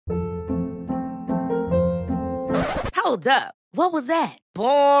Hold up. What was that?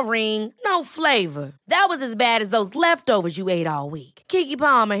 Boring. No flavor. That was as bad as those leftovers you ate all week. Keke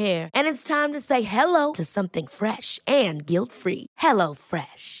Palmer here. And it's time to say hello to something fresh and guilt-free. Hello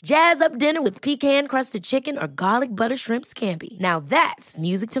Fresh. Jazz up dinner with pecan-crusted chicken or garlic butter shrimp scampi. Now that's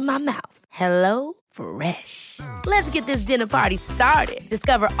music to my mouth. Hello Fresh. Let's get this dinner party started.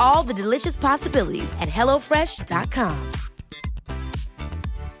 Discover all the delicious possibilities at hellofresh.com.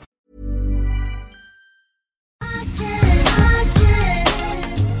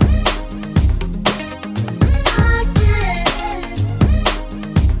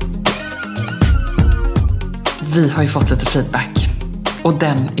 Vi har ju fått lite feedback. Och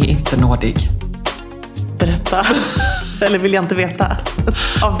den är inte nådig. Berätta. Eller vill jag inte veta.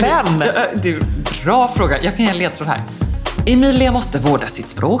 Av vem? Det är en bra fråga. Jag kan ge en ledtråd här. Emilia måste vårda sitt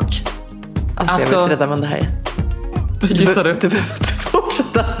språk. Alltså jag vet inte redan vem det här är. Gissar du? Du behöver inte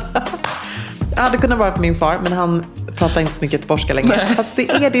fortsätta. Jag hade kunnat vara min far, men han pratar inte så mycket göteborgska längre. Nej. Så att det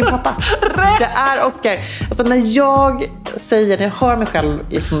är din pappa. Det är Oscar. Alltså när jag hör mig själv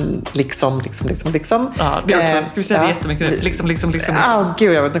liksom. Ja, det är också, ska vi säga det jättemycket? Liksom.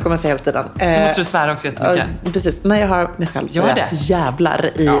 Gud, jag vet, nu kommer jag säga hela tiden. Nu måste du svära också jättemycket. Precis, när jag hör mig själv säga jävlar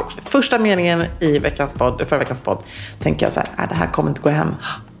i första meningen i förra veckans podd, tänker jag så här, det här kommer inte gå hem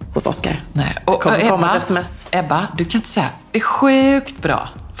hos Oscar. Nej. Och det kommer komma ett sms. Ebba, du kan inte säga, det är sjukt bra.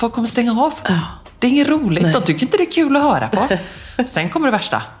 Folk kommer stänga av. Det är inget roligt. Nej. De tycker inte det är kul att höra på. Sen kommer det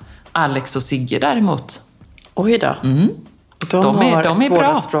värsta. Alex och Sigge däremot. Oj då. De är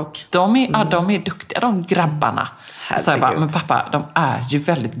bra. De är duktiga, de grabbarna. Så jag bara, men pappa, de är ju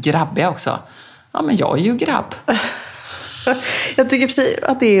väldigt grabbiga också. Ja, men jag är ju grabb. Jag tycker för sig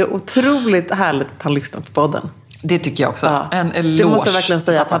att det är otroligt härligt att han lyssnar på podden. Det tycker jag också. Ja. En eloge. Det måste jag verkligen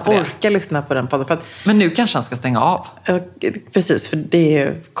säga, att han orkar lyssna på den podden. För att, men nu kanske han ska stänga av. Precis, för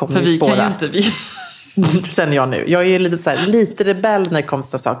det kommer ju spåra. För vi kan ju inte... Känner jag nu. Jag är ju lite rebell när det kommer till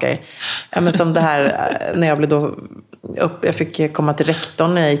sådana saker. Men som det här, när jag blev då jag fick komma till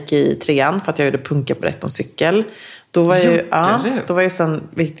rektorn när jag gick i 3:an för att jag gjorde punka på rektorns cykel. Då var ju sen,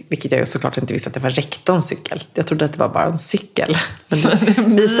 vilket jag ju såklart inte visste att det var rektorns cykel. Jag trodde att det var bara en cykel. Men det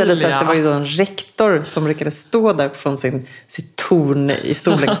visade sig att det var ju då en rektor som brukade stå där från sitt torn i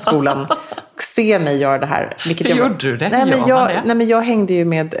Solängsskolan och se mig göra det här. Gjorde du det? Nej, men jag hängde ju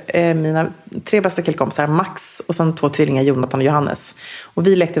med mina 3 bästa killkompisar, Max och sen 2 tvillingar, Jonathan och Johannes. Och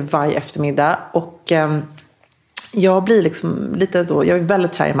vi lekte varje eftermiddag och... jag blir liksom lite då, jag är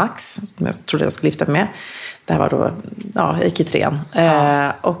väldigt kär i Max som jag trodde jag skulle gifta mig med. Det här var då, jag gick i 3:an.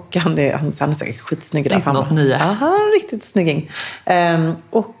 Och han är säkert skitsnygg. 1989. Han är riktigt snygging.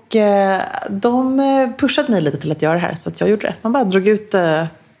 Och de pushade mig lite till att göra det här, så att jag gjorde det. Man bara drog ut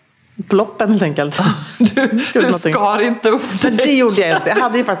ploppen helt enkelt. Du skar inte upp dig. Det gjorde jag inte. Jag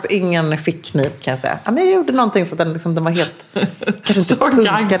hade ju faktiskt ingen fickkniv, kan jag säga. Men jag gjorde någonting så att den var helt... Kanske inte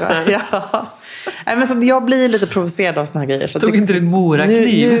punkad. Ja. Men så jag blir lite provocerad av såna här grejer. Så tog inte din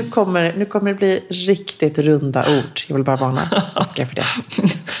morakniv? Nu kommer det bli riktigt runda ord. Jag vill bara varna Oscar för det.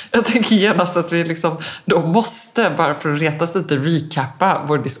 Jag tänker genast att vi då måste, bara för att retas lite, recappa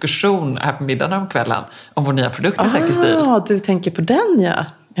vår diskussion här på middagen om kvällen om vår nya produkt i Säker stil. Du tänker på den, ja.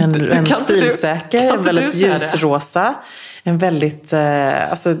 En stilsäker, en väldigt ljusrosa. En väldigt,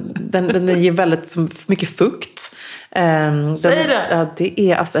 den ger väldigt mycket fukt. Säg det! Ja, det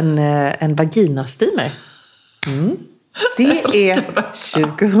är alltså en vaginasteamer. Det är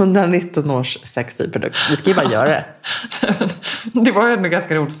 2019 års sexstilprodukt. Vi ska ju bara göra det. Det var ju ändå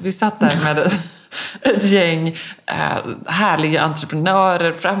ganska roligt. Vi satt där med ett gäng härliga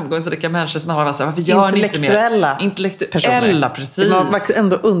entreprenörer, framgångsrika människor som alla var så här, varför gör ni inte mer? Intellektuella, precis. Man måste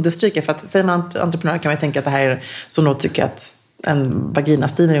ändå understryka, för att säger man entreprenör kan man tänka att det här är, som nog tycker att en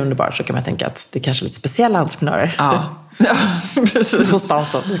vaginasteamer är underbar, så kan man tänka att det är kanske lite speciella entreprenörer. Ja, precis. Någonstans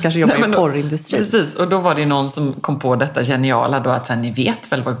då. Det kanske jobbar i porrindustrin. Precis, och då var det någon som kom på detta geniala då, att ni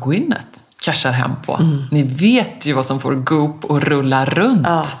vet väl vad Gwyneth cashar hem på. Ni vet ju vad som får Goop och rulla runt.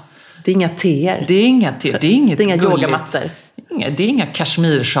 Ja, det är inga teer. Det är inga yogamattor. Det är inga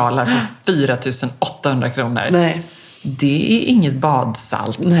kashmirsjalar för 4 800 kronor. Nej. Det är inget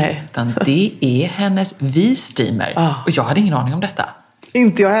badsalt. Nej. Utan det är hennes V-steamer. Och jag hade ingen aning om detta.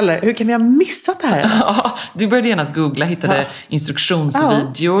 Inte jag heller. Hur kan vi ha missat det här? Du började genast googla, hittade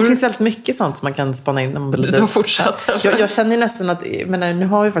instruktionsvideor. Det finns väldigt mycket sånt som man kan spana in. Om du har fortsatt. Jag känner nästan att, nu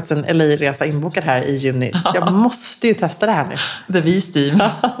har vi faktiskt en LA-resa inbokad här i juni. Jag måste ju testa det här nu. The V-steam.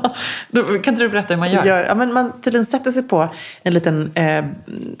 Kan inte du berätta hur man gör? Man tydligen sätter sig på en liten,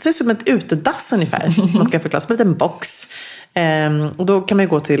 ser som ett utedass ungefär. Man ska förklara, som en liten box. Och då kan man ju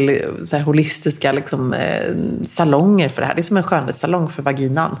gå till så här holistiska liksom, salonger för det här. Det är som en skönhetssalong för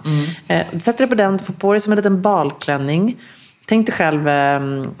vaginan. Du sätter dig på den, får på dig som en liten balklänning. Tänk dig själv...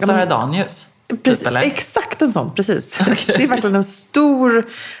 Sara Danius. Precis, exakt en sån, precis. Okay. Det är verkligen en stor,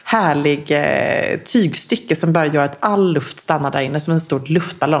 härlig tygstycke som bara gör att all luft stannar där inne, som en stor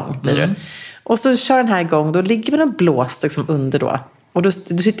luftballong blir du. Och så kör den här igång, då ligger den blåst liksom under då. Och du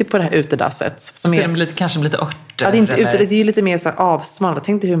sitter på det här utedasset. Som är lite, kanske lite örter. Ja, det är inte ute, det är ju lite mer så avsmalnat.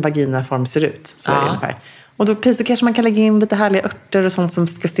 Tänk dig hur en vaginaform ser ut. Så är det ungefär. Och då kanske man kan lägga in lite härliga örter och sånt som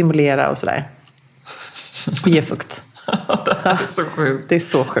ska stimulera och sådär. Och ge fukt. Det är så sjukt. Det är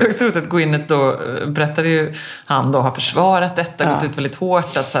så sjukt. Det är att gå in ett då, berättade ju han då, har försvarat detta, gått ut väldigt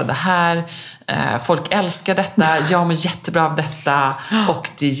hårt att så här, det här, folk älskar detta, jag mår jättebra av detta och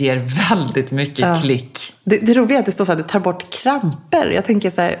det ger väldigt mycket klick. Det roliga är att det står så här, det tar bort kramper. Jag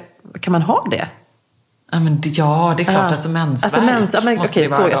tänker så här, kan man ha det? Ja, men det är klart, alltså mensvärk. Okej,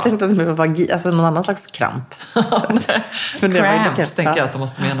 så jag tänkte att det var alltså någon annan slags kramp. Cramps tänker jag att de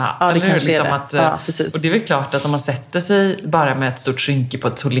måste mena. Ja, det kanske liksom är det. Precis. Och det är väl klart att om man sätter sig bara med ett stort skynke på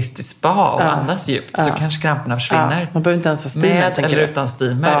ett holistiskt spa och andas djupt så kanske kramperna försvinner. Man behöver inte ens ha steamer. Med eller utan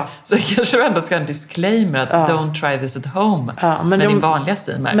steamer. Så kanske vi ändå ska ha en disclaimer att don't try this at home med din vanliga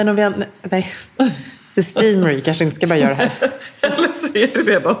steamer. Men om vi nej, the steamer kanske inte ska bara göra det här. Eller så är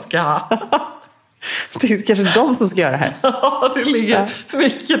det de ska. Det är kanske de som ska göra det här. Ja, det ligger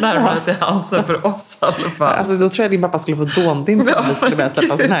mycket närmare till hansen för oss i alla fall. Alltså, då tror jag din pappa skulle få dåndimp om vi skulle börja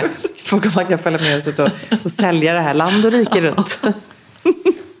släppa sån här. Fråga om man kan följa med oss och sälja det här land och rike runt.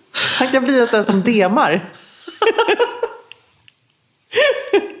 Han kan bli en sån som demar.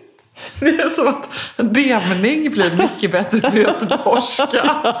 Det är som att demning blir mycket bättre på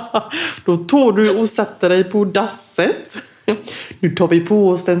göteborgska. Då tar du och sätter dig på dasset. Nu tar vi på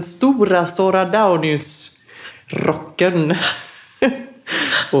oss den stora Sara Danius rocken.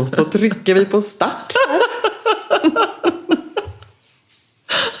 Och så trycker vi på start här.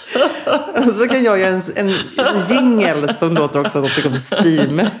 Och så kan jag göra en jingle som låter också något om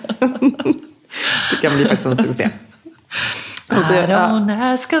steam. Det kan bli faktiskt en succé. I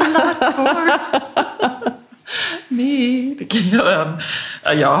don't ask a lot for me. Det kan jag.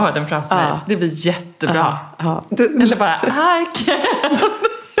 Jag har den framför mig. Det blir jättebra. Eller bara I can.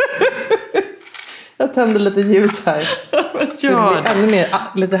 Jag tänder lite ljus här. Så det blir ännu mer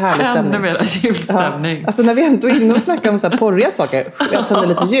lite härlig stämning. Ännu mer ljusstämning. Alltså när vi ändå är inne och snackar om så här porriga saker. Jag tänder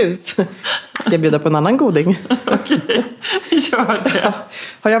lite ljus. Ska jag bjuda på en annan goding? Okej, gör det.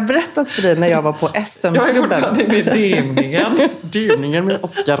 Har jag berättat för dig när jag var på SM-klubben? Jag är fortfarande med dimningen. Dimningen med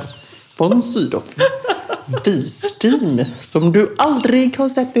Oscar von Sydow. Vissteam som du aldrig har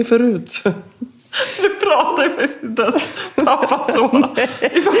sett mig förut. Du pratar ju faktiskt inte pappa så.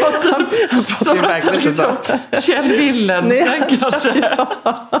 Det var typ han pratar ju verkligen inte så. Kjell Wilhelmsen kanske. Ja.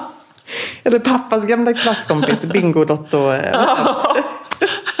 Eller pappas gamla klasskompis Bingolotto.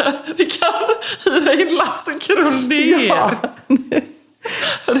 Vi kan hyra in Lasse Kronér. Ja.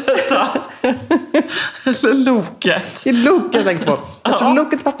 För detta. Eller Loket. Det är Loket jag tänker på. Jag tror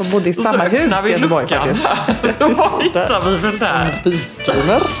Loket pappa bodde i samma hus i Göteborg faktiskt. Då hittar vi väl där.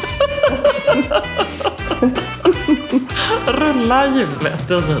 Bistreamer. Rulla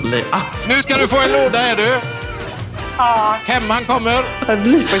hjulet, Emilie. Nu ska du få en låda här du. Femman kommer.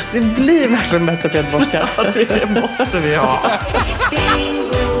 Det blir verkligen bättre på göteborgska. Ja, det måste vi ha.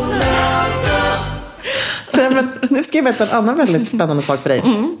 Nej, men nu ska jag berätta en annan väldigt spännande sak för dig.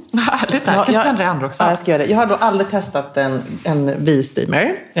 Härligt, det kan det andra också. Ja, jag ska göra det. Jag har då aldrig testat en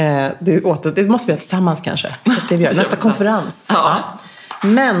V-steamer. Det måste vi göra tillsammans kanske. Det vi gör. Nästa konferens. Ja.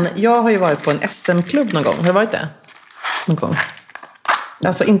 Men jag har ju varit på en SM-klubb någon gång. Har du varit det? Någon gång.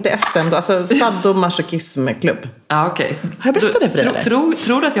 Alltså inte SM då, alltså sadomasochismklubb. Ja, okej. Har jag berättat det för dig eller?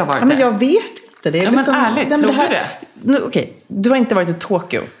 Tror du att jag har varit där? Men jag vet inte. Det är liksom, men ärligt, tror du det? Okej, du har inte varit i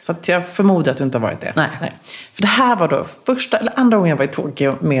Tokyo. Så att jag förmodar att du inte har varit det. Nej. För det här var då första eller andra gången jag var i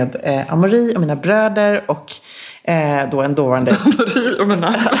Tokyo med Amori och mina bröder och då en dåvarande... Amori och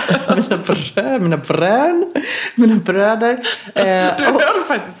mina bröder. Du höll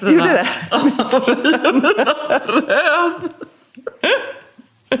faktiskt för dina... det? Amori och mina bröder.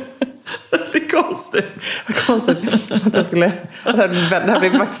 Det är konstigt. Som att jag skulle... Det här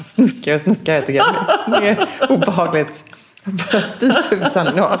blev faktiskt snuskigare tycker jag. Mer obehagligt. Bitusen.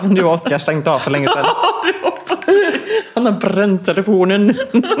 Ja, alltså nu har Oskar stängt av för länge sedan. Ja, det hoppas jag. Han har bränt telefonen.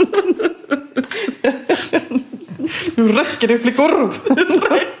 Nu räcker det, flickor.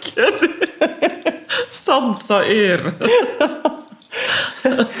 Räcker det? Sansa er.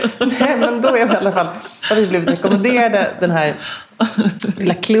 Nej, men då är vi i alla fall, har vi blivit rekommenderade den här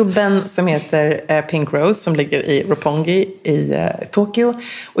lilla klubben som heter Pink Rose, som ligger i Roppongi i Tokyo.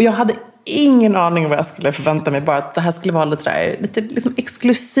 Och jag hade ingen aning vad jag skulle förvänta mig, bara att det här skulle vara lite liksom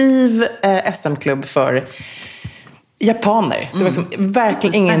exklusiv SM-klubb för japaner. Det var liksom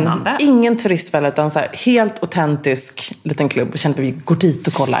verkligen ingen turistfälla, utan så här helt autentisk liten klubb. Och kände att vi går dit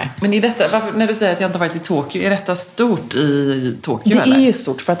och kollar. Men i detta, när du säger att jag inte har varit i Tokyo, är detta stort i Tokyo? Det är ju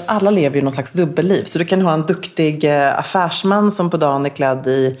stort, för att alla lever ju någon slags dubbelliv. Så du kan ha en duktig affärsman som på dagen är klädd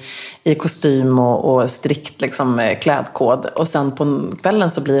i kostym och strikt liksom, klädkod. Och sen på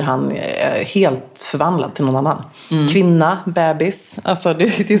kvällen så blir han helt förvandlad till någon annan. Kvinna, bebis. Alltså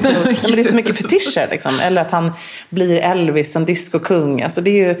det är så mycket fetischer liksom. Eller att han blir Elvis, en discokung. Alltså det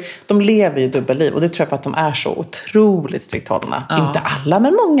är ju, de lever ju dubbelliv. Och det tror jag för att de är så otroligt strikt hållna. Ja. Inte alla,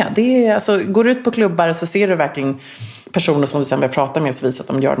 men många. Det är, alltså, går ut på klubbar så ser du verkligen personer som du sen börjar prata med, så visar att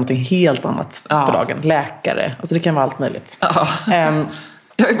de gör något helt annat på dagen. Läkare. Alltså det kan vara allt möjligt. Ja.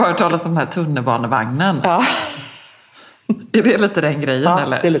 Jag har ju bara talat om den här tunnelbanevagnen. Ja. Är det lite den grejen? Ja,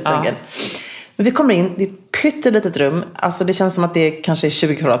 eller? Det är lite den grejen. Men vi kommer in, det är ett pyttelitet rum. Alltså det känns som att det kanske är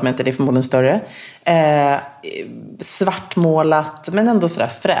 20 kvadratmeter, det är förmodligen större. Svartmålat, men ändå sådär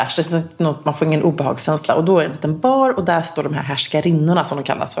fräscht. Det är något, man får ingen obehagskänsla. Och då är det en liten bar, och där står de här härskarinnorna som de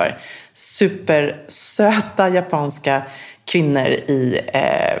kallas för. Supersöta japanska kvinnor i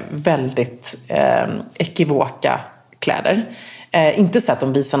väldigt ekivoka kläder. Inte så att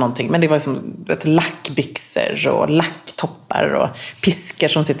de visar någonting, men det var som lackbyxor och lacktoppar och piskor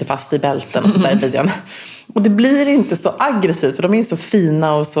som sitter fast i bälten och sådär i videon. Och det blir inte så aggressivt, för de är ju så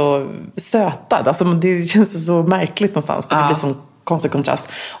fina och så söta. Alltså det känns så märkligt någonstans, för det blir som konstig kontrast.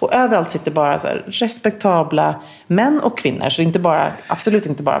 Och överallt sitter bara så här respektabla män och kvinnor, så inte bara, absolut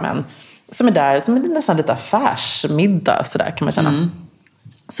inte bara män, som är där, som är nästan lite affärsmiddag sådär kan man känna.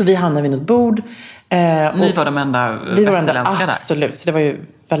 Så vi hamnar vid något bord. Ni var de enda västerländska där? Absolut, så det var ju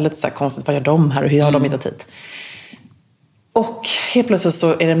väldigt så här konstigt. Vad gör de här och hur har de hittat hit? Och helt plötsligt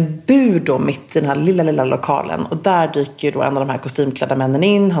så är det en bur då mitt i den här lilla lokalen. Och där dyker då en av de här kostymklädda männen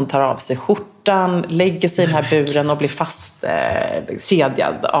in. Han tar av sig skjortan, lägger sig i den här buren och blir fast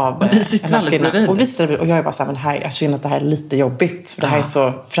kedjad av en här. Och vi sitter bredvid. Och jag är bara så här, men jag känner att det här är lite jobbigt. För det här är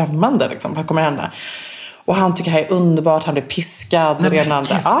så främmande liksom. Vad kommer hända? Och han tycker det här är underbart, han blir piskad.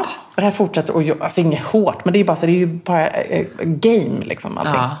 Ja, och det här fortsätter. Och alltså inget hårt, men det är ju bara game liksom.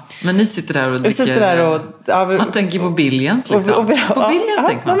 Allting. Ja, men ni sitter där och dricker. Vi sitter där och man tänker på Billions liksom. På Billions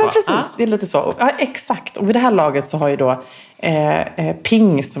tänker man på. Men precis, det är lite så. Ja, exakt. Och vid det här laget så har ju då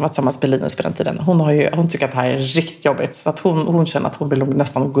Ping, som var tillsammans med Linus på den tiden, hon tycker att det här är riktigt jobbigt, så att hon känner att hon vill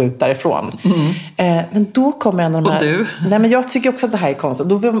nästan gå ut därifrån. Men då kommer en av de här... Och du? Nej, men jag tycker också att det här är konstigt.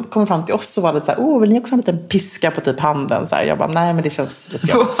 Då kommer fram till oss och var lite så här, vill ni också ha en liten piska på typ handen? Så här, jag bara, nej men det känns lite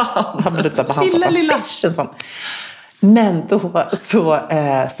jobbigt. Han blir lite så här behandlad. Lilla. Men då så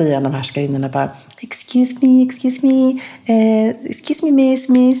säger en av härskarinnorna bara, excuse me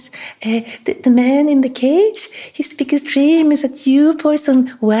miss, the man in the cage, his biggest dream is that you pour some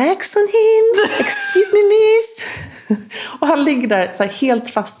wax on him. Excuse me miss. Och han ligger där så här helt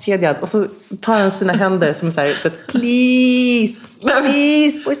fastkedjad, och så tar han sina händer som så här, please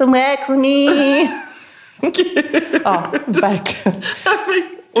pour some wax on me. Ja, verkligen.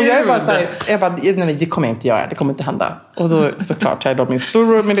 Och jag är bara så här, nej, det kommer jag inte göra, det kommer inte hända. Och då såklart har jag då min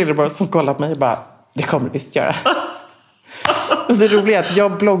storbror och min lillebror som kollar på mig och bara, det kommer det visst göra. Och det roliga är att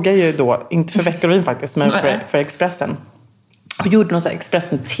jag bloggar ju då, inte för Veckorevyn faktiskt, men för Expressen. Och gjorde någon sån här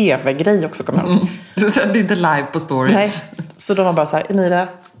Expressen TV-grej också, kommer jag ihåg. Du sände inte live på stories. Nej, så de var bara så här, Emilia,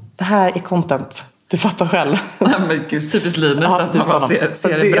 det här är content. Du fattar själv. Nej, men gud, typiskt Linus. Ja, typ man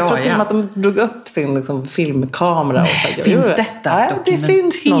ser det bra. Jag tror till och med att de drog upp sin liksom, filmkamera. Nej, och finns detta dokumenterat? Det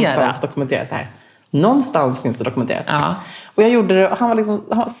finns någonstans dokumenterat här. Någonstans finns det dokumenterat. Ja. Och jag gjorde det, och han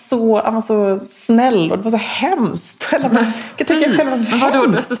var så snäll, och det var så hemskt. Men vadå,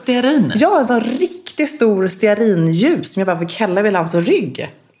 det så stearin? Ja, en sån riktigt stor stearinljus som jag bara fick hälla vid hans rygg.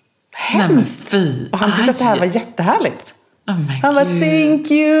 Hemskt. Nej, och han tyckte att det här var jättehärligt. Han bara,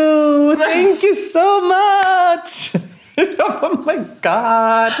 thank you so much. Oh my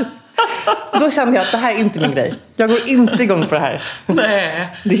god. Då kände jag att det här är inte min grej. Jag går inte igång på det här.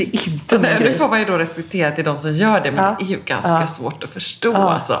 Nej. Det är inte min grej. Det får man ju då respektera till de som gör det, men det är ju ganska svårt att förstå.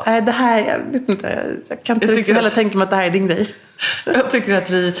 Alltså. Det här, jag vet inte. Jag kan inte riktigt heller tänka mig att det här är din grej. Jag tycker att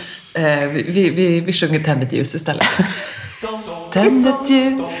vi sjunger Tänd ett ljus istället. Tänd ett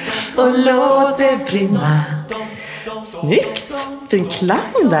ljus och låt det brinna. Snyggt! Fin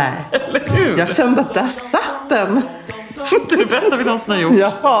klang där. Eller hur? Jag kände att där satt den. Det är det bästa vi någonsin har gjort.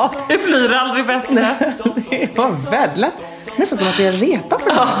 Ja. Det blir aldrig bättre. Nej, det var väldigt. nästan som att vi har repat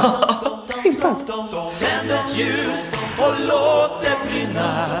med Tänd ett ljus och låt det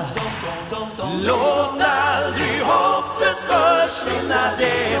brinna. Låt aldrig hoppet försvinna.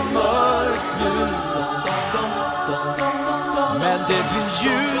 Det är mörkt nu, men det blir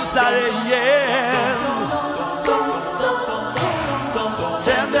ljusare igen.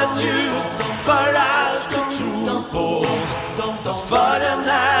 Tänd ett ljus för allt du tror på, för den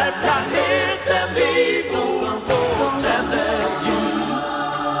här planeten vi bor på. Tänd ett ljus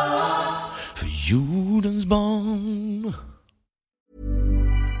för jordens barn.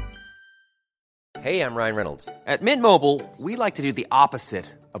 Hey, I'm Ryan Reynolds. At Mint Mobile, we like to do the opposite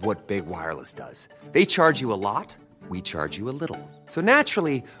of what Big Wireless does. They charge you a lot, we charge you a little. So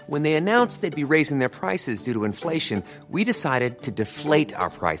naturally, when they announced they'd be raising their prices due to inflation, we decided to deflate our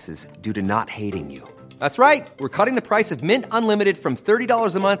prices due to not hating you. That's right. We're cutting the price of Mint Unlimited from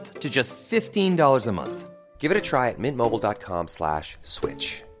 $30 a month to just $15 a month. Give it a try at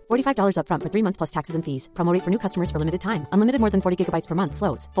mintmobile.com/switch. $45 up front for 3 months plus taxes and fees. Promo rate for new customers for limited time. Unlimited more than 40 gigabytes per month.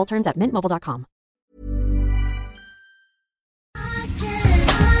 Slows full terms at mintmobile.com.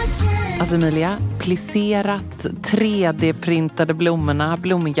 Alltså Emilia, plisserat, 3D-printade blommorna,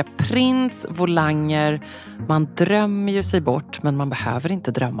 blommiga prints, volanger. Man drömmer ju sig bort, men man behöver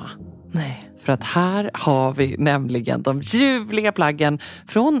inte drömma. Nej. För att här har vi nämligen de ljuvliga plaggen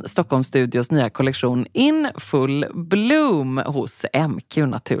från Stockholm Studios nya kollektion In Full Bloom hos MQ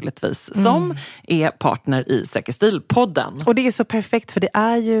naturligtvis. Som är partner i Säker Stil-podden. Och det är så perfekt för det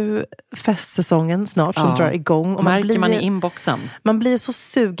är ju festsäsongen snart som drar igång. Och märker man i inboxen. Man blir så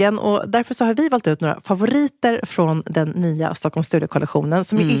sugen och därför så har vi valt ut några favoriter från den nya Stockholm Studio-kollektionen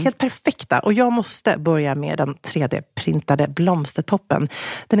som är helt perfekta. Och jag måste börja med den 3D-printade blomstertoppen.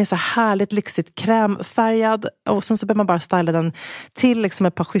 Den är så härligt lyxigt krämfärgad och sen så behöver man bara styla den till liksom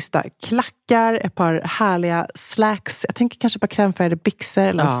ett par schyssta klackar, ett par härliga slacks. Jag tänker kanske på krämfärgade byxor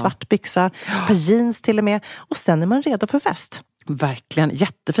eller en svart byxa, ett par jeans till och med. Och sen är man redo för fest. Verkligen,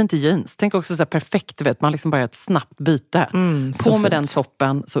 jättefint i jeans. Tänk också så här perfekt, du vet, man liksom bara gör ett snabbt byte. På med den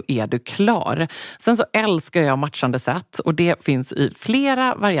toppen så är du klar. Sen så älskar jag matchande set och det finns i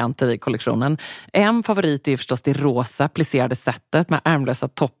flera varianter i kollektionen. En favorit är förstås det rosa plisserade setet med ärmlösa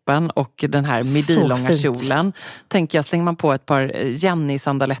toppen och den här midilånga kjolen. Tänker jag, slänger man på ett par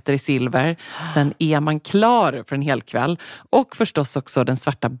Jenny-sandaletter i silver. Sen är man klar för en hel kväll. Och förstås också den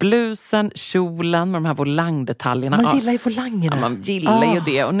svarta blusen, kjolen med de här volangdetaljerna. Man gillar ju volangerna. Ja, man gillar ju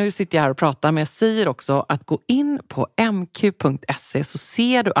det. Och nu sitter jag här och pratar, men jag säger också att gå in på mq.se så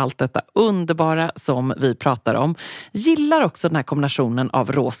ser du allt detta underbara som vi pratar om. Gillar också den här kombinationen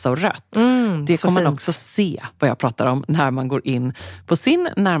av rosa och rött. Det kommer man också se vad jag pratar om när man går in på sin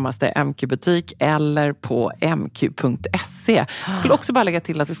närmaste MQ-butik eller på mq.se. Jag skulle också bara lägga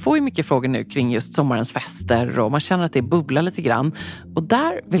till att vi får ju mycket frågor nu kring just sommarens fester och man känner att det bubblar lite grann. Och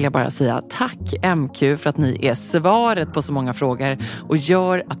där vill jag bara säga tack MQ för att ni är svaret på så många frågor och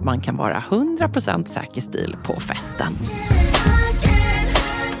gör att man kan vara 100% säker stil på festen.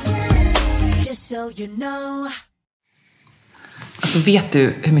 Alltså vet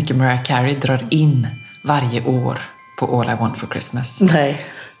du hur mycket Mariah Carey drar in varje år på All I Want for Christmas? Nej,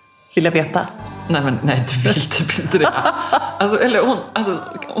 vill jag veta? Nej, du vill typ inte det.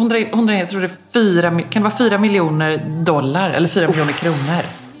 Hon drar in, jag tror det kan det vara $4 miljoner eller $4 miljoner kronor.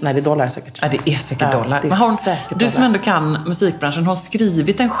 Nej, det är dollar säkert. Ja, det är säkert dollar. Men du som ändå kan musikbranschen, har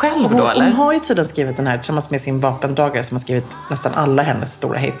skrivit den själv då, eller? Hon har ju tydligen skrivit den här tillsammans med sin vapendragare som har skrivit nästan alla hennes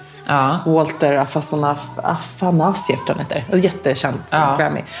stora hits. Ja. Walter Afanasieff tror han heter. Jättekänd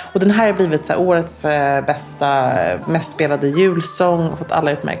Grammy. Och den här har blivit så här, årets bästa, mest spelade julsång och fått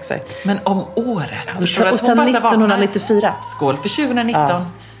alla utmärkt sig. Men om året? Och sen 1994. Skål för 2019. Ja.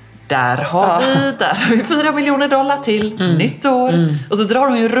 Där har vi $4 miljoner till nytt år. Och så drar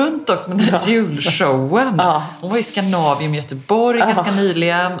hon ju runt också med den här julshowen. Hon var i Skandinavien, Göteborg ganska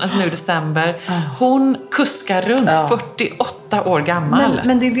nyligen, alltså nu i december. Hon kuskar runt, 48 år gammal.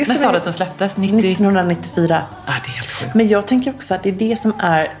 Men det är det som när sa du att den släpptes? 1994. Ja, det är helt sjukt. Men jag tänker också att det är det som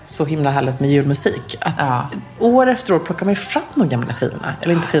är så himla härligt med julmusik. Att år efter år plockar man ju fram de gamla skivorna.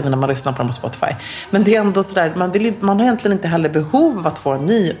 Eller inte skivorna, man lyssnar på dem på Spotify. Men det är ändå sådär, man har egentligen inte heller behov av att få en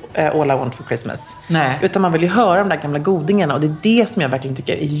ny All I Want for Christmas. Nej. Utan man vill ju höra de där gamla godingarna. Och det är det som jag verkligen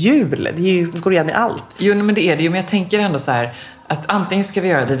tycker är jul. Det går igen i allt. Jo, men det är det ju. Men jag tänker ändå så här att antingen ska vi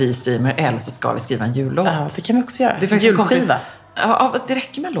göra det vi streamer eller så ska vi skriva en jullåt. Ja, det kan vi också göra. Det är julskiva. Ja, det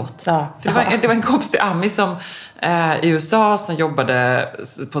räcker med en låt. Ja. För det var en kompis till Ami som i USA som jobbade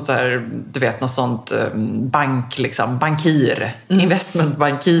på så här, du vet, något sånt bank liksom, bankir,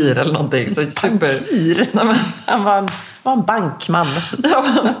 investmentbankir eller någonting. Så bankir? Nej, men, han var var en bankman.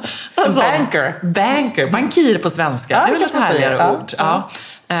 En banker. Bankir på svenska. Det är väl ett härligare ord. Ja.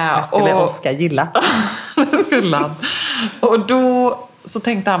 Jag skulle Oskar gilla. Och då så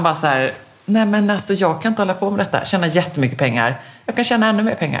tänkte han bara så här, nej men alltså jag kan inte hålla på med detta. Tjäna jättemycket pengar. Jag kan tjäna ännu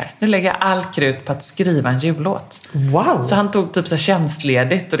mer pengar. Nu lägger jag all krut på att skriva en jullåt. Wow. Så han tog typ så här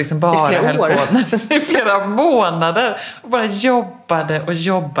tjänstledigt och liksom bara höll på i flera månader. Och bara jobbade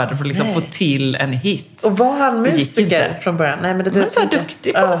för att liksom få till en hit. Och var han musiker från början? Nej, men han var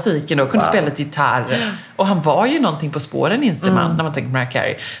duktig på musiken och kunde spela lite gitarr. Och han var ju någonting på spåren, inser man, när man tänker på Mariah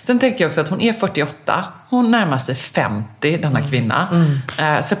Carey. Sen tänker jag också att hon är 48. Hon närmar sig 50, denna kvinna.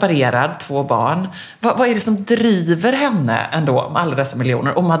 Separerad, 2 barn. Vad är det som driver henne ändå, med alla dessa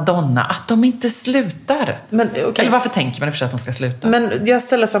miljoner? Och Madonna, att de inte slutar. Men, okay. Eller varför tänker man i och för sig att de ska sluta? Men jag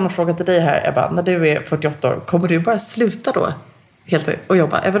ställer samma fråga till dig här, Ebba. När du är 48 år, kommer du bara sluta då? Helt och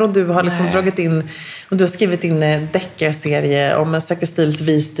jobba. Även om du har liksom dragit in, och du har skrivit in en deckarserie om en Saker Stils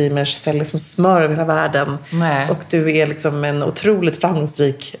vistimers säljer som smör över hela världen. Nej. Och du är liksom en otroligt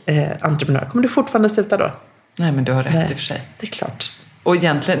framgångsrik entreprenör. Kommer du fortfarande sluta då? Nej, men du har rätt i och för sig. Det är klart. Och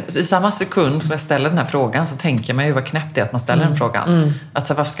egentligen, i samma sekund som jag ställer den här frågan så tänker man ju vad knäppt det är att man ställer den frågan. Att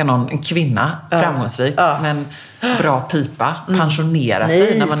så, varför ska en kvinna, framgångsrik, men bra pipa, pensionera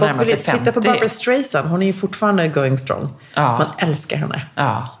sig när man närmar sig 50? Titta på Barbra Streisand, hon är ju fortfarande going strong. Man älskar henne.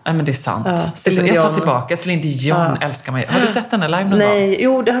 Ja, men det är sant. Jag tar tillbaka, Céline Dion älskar man ju. Har du sett henne live någon gång?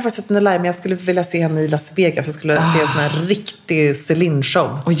 Jo, det har jag faktiskt sett henne live, men jag skulle vilja se henne i Las Vegas. Jag skulle se en sån här riktig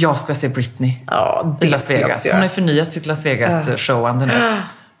Céline-show. Och jag skulle se Britney i Las Vegas. Hon har förnyat sitt Las Vegas-showande nu.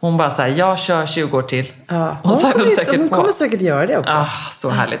 Hon bara så här, jag kör 20 år till. Hon kommer säkert göra det också. Så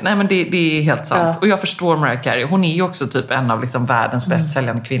härligt. Nej, men det är helt sant. Och jag förstår Mariah Carey. Hon är ju också typ en av liksom världens bäst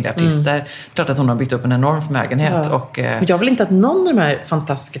säljande kvinnliga artister. Klart att hon har byggt upp en enorm förmögenhet. Och, men jag vill inte att någon av de här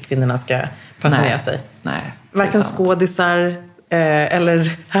fantastiska kvinnorna ska pensionera sig. Nej. Varken skådisar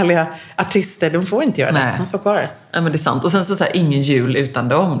eller härliga artister. De får inte göra det. De står kvar. Ja, men det är sant. Och sen så här, ingen jul utan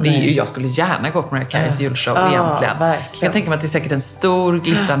dem. Det är ju, jag skulle gärna gå på Mariah Careys julshow egentligen. Verkligen. Jag tänker mig att det är säkert en stor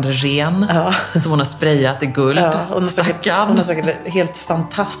glittrande ren som hon har sprayat i guld. Hon har säkert helt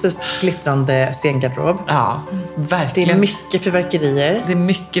fantastiskt glittrande scengarderob. Ja, verkligen. Det är mycket fyrverkerier. Det är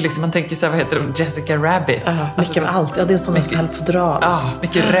mycket liksom, man tänker så här, vad heter hon? Jessica Rabbit. Mycket av allt. Ja, det är som ett helt fodral. Ja,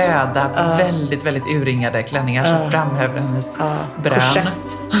 mycket röda, väldigt, väldigt urringade klänningar som framhäver hennes brön.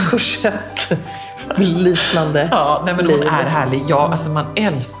 Korsett. Liknande. Ja, nej, men hon är härlig. Ja, alltså man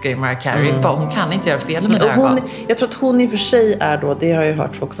älskar ju Mariah Carey. Hon kan inte göra fel i mina ögon. Jag tror att hon i och för sig är då, det har jag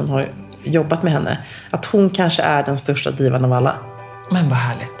hört folk som har jobbat med henne, att hon kanske är den största divan av alla. Men vad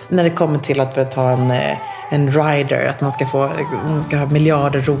härligt. När det kommer till att ta en rider, att man ska ha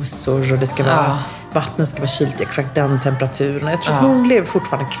miljarder rosor och det ska vara vattnet ska vara kylt i exakt den temperaturen. Jag tror att hon lever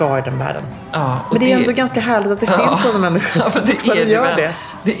fortfarande kvar i den världen. Men det är ändå ganska härligt att det finns sådana människor som gör det.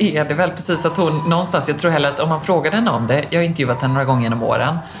 Det är det väl precis, att hon någonstans, jag tror heller att om man frågar henne om det, jag har intervjuat henne några gånger genom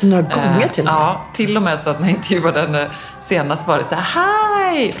åren. Några gånger till och med? Ja, till och med så att när jag intervjuade henne senast var det så här,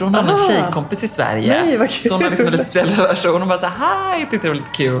 hej! För hon har en tjejkompis i Sverige. Nej, vad kul. Så hon har liksom en lite speciell relation. Hon bara så här, hej! Tyckte det var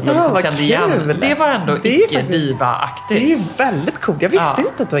lite kul. Och liksom kände igen. Det var ändå icke-diva-aktigt. Det är väldigt coolt. Jag visste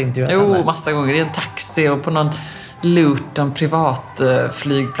inte att du har intervjuat henne. Jo, massa gånger. I en taxi och på någon Luton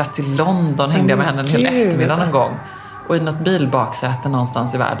privatflygplats i London hängde jag med henne en hel eftermiddag någon gång. Och i något bilbaksäte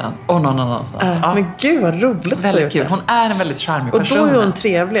någonstans i världen. Och någon annanstans. Men gud vad roligt. Väldigt kul. Hon är en väldigt charmig person. Och då är hon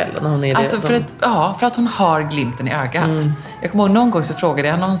trevlig eller, när hon är alltså det? För att hon har glimten i ögat. Jag kommer ihåg någon gång så frågade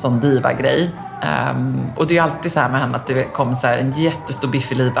jag någon sån diva-grej. Och det är ju alltid så här med henne att det kommer så här en jättestor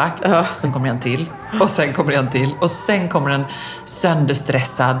biffig livvakt. Sen kommer en till. Och sen kommer en till. Och sen kommer en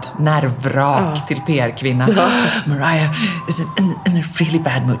sönderstressad nervrak till PR-kvinna. Mariah is in a really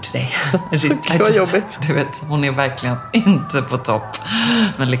bad mood today. Vad jobbigt. Du vet, hon är verkligen inte på topp.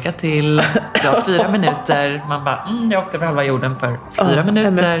 Men lycka till. Du har 4 minuter. Man bara, jag åkte över halva jorden för 4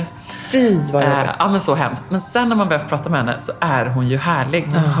 minuter. Fy vad jobbigt. Ja, men så hemskt. Men sen när man börjar prata med henne så är hon ju härlig.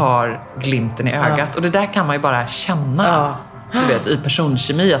 Hon har glimten i ögat. Och det där kan man ju bara känna. Du vet, i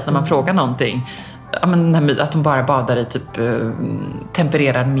personkemi, att när man frågar någonting, att hon bara badar i typ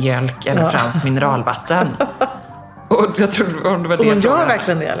tempererad mjölk eller fransk mineralvatten. Och jag tror det var det hon gör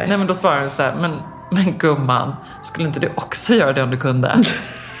verkligen det, eller? Nej, men då svarar du så här, men gumman, skulle inte du också göra det om du kunde?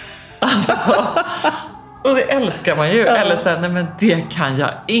 Alltså, och det älskar man ju. Eller sen, nej men det kan jag.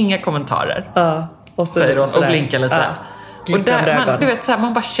 Inga kommentarer. Och så säger hon och blinkar lite. Och där, man, du vet, så här,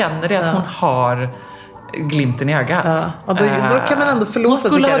 man bara känner det att hon har glimten i ögat. Ja, då kan man ändå förlåta.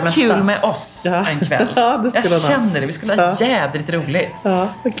 Hon skulle ha kul med oss en kväll. Det skulle jag känner det. Vi skulle ha jädrigt roligt.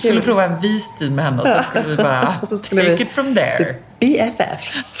 Vi skulle prova en vistid med henne och så skulle vi bara take it from there.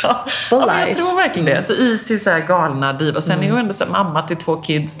 BFFs. Jag tror verkligen det. Så Easy så här galna diva. Och sen är hon ändå så här mamma till 2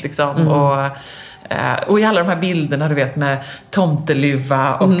 kids liksom. Och i alla de här bilderna du vet med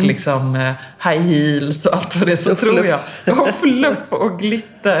tomteluva och liksom high heels och allt vad det är så tror jag. Och fluff och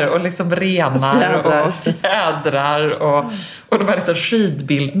glitter och liksom renar och fjädrar och de här liksom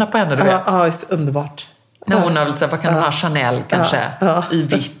skidbilderna på henne du vet. Ja, det är underbart. När hon har väl så här, vad kan hon ha, Chanel kanske i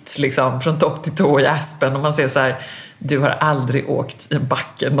vitt liksom från topp till tå i Aspen och man ser så här. Du har aldrig åkt i en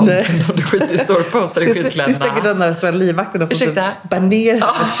backe någonsin och du skiter i stålpåsar i skidkläderna. Det är säkert den där stora livvakterna som bär ner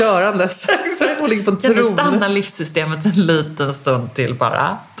körandes. Och ligger på en tron. Kan du stanna livssystemet en liten stund till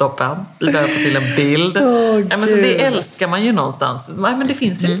bara? Toppen. Vi behöver få till en bild. Men så det älskar man ju någonstans. Men det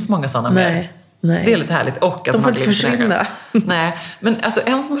finns inte så många sådana mer. Nej. Så det är lite härligt. Och att de får inte försvinna. Nej, men alltså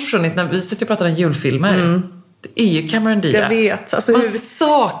en som har försvunnit när vi sitter och pratar om julfilmer. Det är ju Cameron Diaz. Jag vet. Alltså, man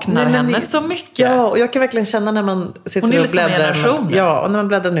saknar henne så mycket. Ja, och jag kan verkligen känna när man sitter och bläddrar. Och när man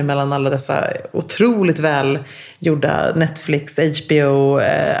bläddrar nu mellan alla dessa otroligt väl gjorda Netflix, HBO,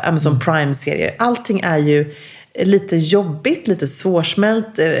 Amazon Prime-serier. Allting är ju lite jobbigt, lite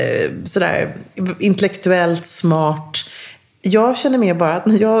svårsmält, sådär intellektuellt smart. Jag känner mer bara att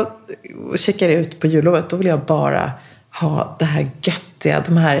när jag checkar ut på jullovet, då vill jag bara ha det här göttiga,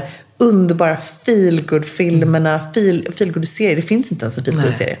 de här underbara feelgood-filmerna, feelgood-serier. Det finns inte ens en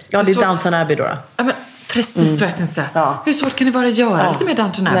feelgood-serie. Ja, det är Downton Abbey då. Ja, men precis så vet jag inte. Hur svårt kan det vara att göra lite mer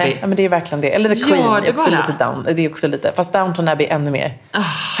Downton Abbey? Nej, men det är verkligen det. Eller The Queen är också lite down. Det är också lite, fast Downton Abbey ännu mer.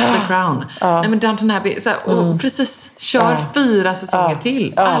 The Crown. Nej, men Downton Abbey, så här, och precis, kör 4 säsonger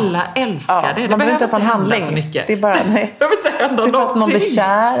till. Alla älskar det. Det man behöver inte ens en handling. Så mycket. Det är bara, nej. Jag vet inte hända det är bara att någon blir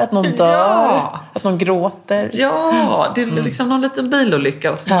kär, att någon dör, att någon gråter. Ja, det är liksom någon liten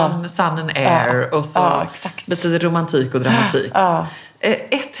bilolycka och så någon sun and air och så lite romantik och dramatik.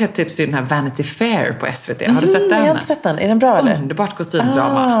 Ett hett tips är den här Vanity Fair på SVT. Har du sett den? Jag har inte sett den. Är den bra eller? Underbart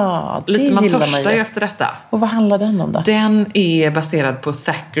kostymdrama. Lite man törstar ju efter detta. Och vad handlar den om då? Den är baserad på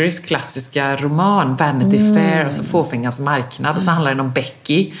Thackerys klassiska roman Vanity Fair, alltså Fåfängans marknad. Och så handlar den om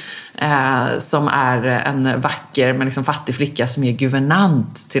Becky som är en vacker men liksom fattig flicka som är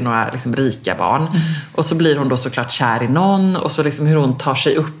guvernant till några liksom rika barn. Och så blir hon då såklart kär i någon och så liksom hur hon tar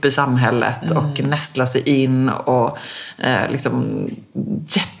sig upp i samhället och nästlar sig in och liksom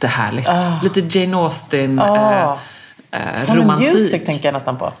jättehärligt. Lite Jane Austen romantik. Music tänker jag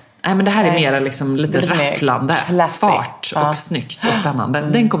nästan på. Nej, men det här är mer liksom lite rafflande fart och snyggt och spännande.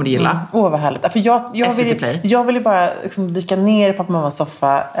 Den kommer du gilla. Vad härligt. För jag vill ju bara liksom dyka ner i pappa mammas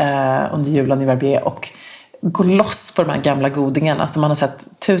soffa under julen i Verbier och gå loss på de här gamla godingarna som man har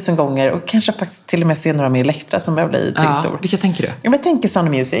sett 1000 gånger och kanske faktiskt till och med se några med Elektra som börjar bli stor. Vilka tänker du? Jag tänker Sound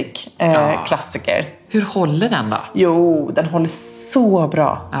of Music, klassiker. Hur håller den då? Jo, den håller så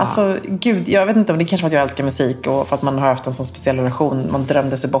bra. Alltså, gud, jag vet inte om det kanske var att jag älskar musik och för att man har haft en sån speciell relation. Man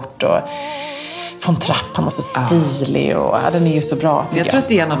drömde sig bort och von Trapp, han var så stilig och den är ju så bra. Jag tror att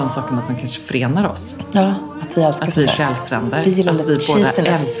det är en av de sakerna som kanske förenar oss. Ja, att vi älskar att vi är själsfränder. Vi gillar att vi båda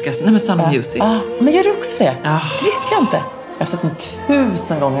älskar. Nej, men Sound of Music. Ja, men gör du också det? Det visste jag inte. Jag har sett den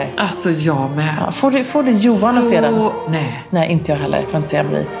 1000 gånger. Alltså jag med. Ja, får du Johan att se den? Nej, inte jag heller. Får inte se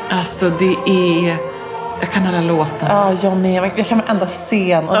Marie. Alltså det är... Jag kan alla låtar. Ja, jag med. Jag kan varenda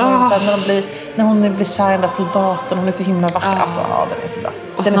scen. Och när hon blir kär i den där soldaten. Hon är så himla vacker. Alltså, den är så bra.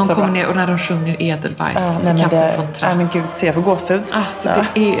 Och så någon kommer ner och när de sjunger Edelweiss. Kapten von Trapp. Men gud, se, jag får gåshud. Alltså,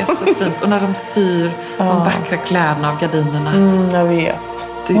 det är så fint. Och när de syr de vackra kläderna av gardinerna. Jag vet.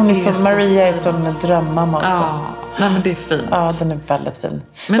 Hon är så Maria är som en drömmamma också. Nej, men det är fint. Ja, den är väldigt fin.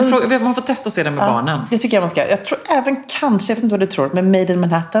 Men man får testa att se den med barnen. Det tycker jag man ska. Jag tror även kanske, jag vet inte vad du tror, med Made in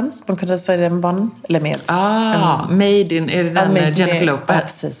Manhattan. Ska man kunna säga det med barnen? Eller med? Made in, är det den med Jennifer Lopez? Ja,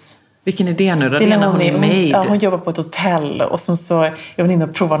 precis. Vilken är det nu då? Det är när hon är made. Hon jobbar på ett hotell och sen så är hon inne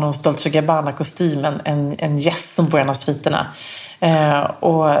och provar någon Dolce Gabbana-kostym, en gäst som bor i en av sviterna.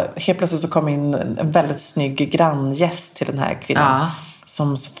 Och helt plötsligt så kommer in en väldigt snygg granngäst till den här kvinnan.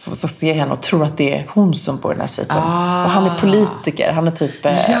 Som så ser henne och tror att det är hon som bor i den här sviten. Och han är politiker. Han är typ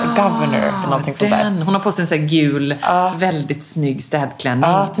governor eller någonting sånt där. Hon har på sig en sån här gul, väldigt snygg städklänning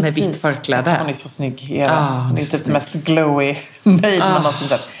med vitt förkläde. Hon är så snygg. Hon är typ det mest glowy made man någonsin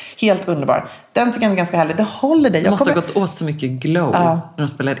sett. Helt underbar. Den tycker jag är ganska härlig. Det håller dig. Det måste ha gått åt så mycket glow när de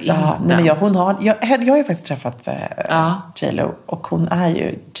spelar in den. Men jag har ju faktiskt träffat J.Lo. Och hon är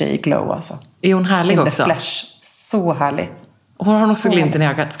ju J.Glow alltså. Är hon härlig också? In the flesh. Så härlig. Hon har också glimten i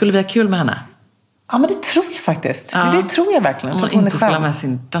ögat. Skulle vi ha kul med henne? Ja, men det tror jag faktiskt. Ja. Det tror jag verkligen. Om hon inte skulle ha med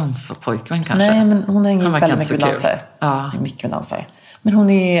sin danspojkvän kanske. Nej, men hon hänger väldigt mycket med dansare. Ja. Mycket med dansare. Men hon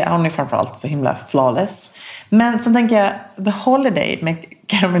är framförallt så himla flawless. Men sen tänker jag, The Holiday med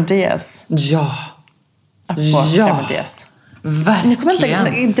Cameron Diaz. Ja. Cameron Diaz. Verkligen. Jag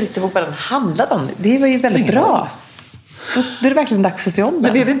kommer inte riktigt ihåg vad den handlade om. Det var ju väldigt bra. Då är det verkligen dags att se om den.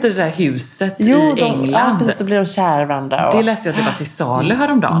 Men är det inte det där huset i England? Ja, precis, så blir de kära varandra. Det läste jag att det var till salu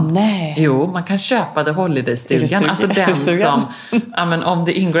häromdagen. Nej. Jo, man kan köpa The Holiday-stugan. Alltså den som, ja, men om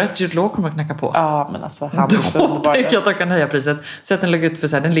det ingår att Jude Law kommer att knacka på. Ja, men alltså han är så underbar. Då tänker jag att de kan höja priset. Så att den ligger ut för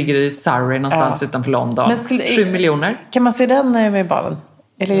så här, den ligger i Surrey någonstans utanför London. 7 miljoner. Kan man se den med barnen?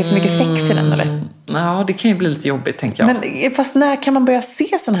 Eller är det för mycket sex i den, eller? Ja, det kan ju bli lite jobbigt, tänker jag. Men fast när kan man börja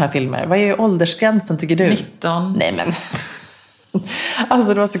se såna här filmer? Vad är åldersgränsen, tycker du? 19. Nej, men...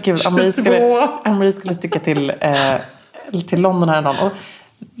 Alltså, det var så kul. Ann-Marie skulle sticka till London här dagen. Och,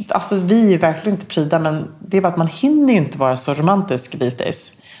 alltså, vi är ju verkligen inte pryda, men det är bara att man hinner ju inte vara så romantisk these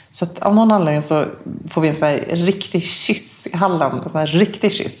days. Så att av någon anledning så får vi en sån här riktig kyss i hallen. En sån här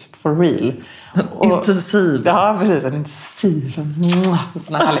riktig kyss, for real. Intensiv. Ja, precis. En intensiv.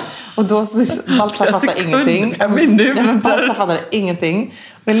 Sån här härlig. Och då Baltzar fattar ingenting. Baltzar fattar ingenting.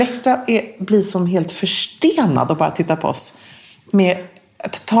 Och Elektra blir som helt förstenad och bara tittar på oss. Med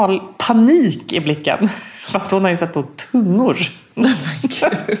total panik i blicken. För att hon har ju sett då tungor. Nej, men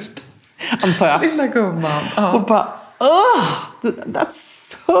gud. Antar jag. Lilla gumman. Ja. Och bara, that's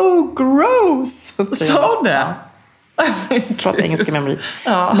so gross. Så det? Jag pratar engelska med mig.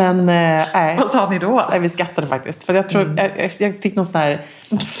 Ja. Men vad sa ni då? Vi skrattade faktiskt. För jag tror jag fick någon sån här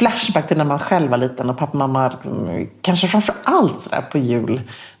flashback till när man själv var liten. Och pappa och mamma liksom, kanske framför allt sådär på jul.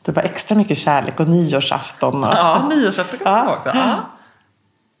 Det var extra mycket kärlek och nyårsafton. Och, ja, nyårsafton kan man också. Ja.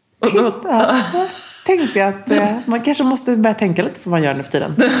 Och då tänkte jag att man kanske måste börja tänka lite på vad man gör nu för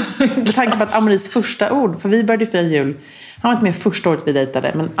tiden. Med tanke på att Ann-Maries första ord, för vi började fira jul. Han var inte med första året vi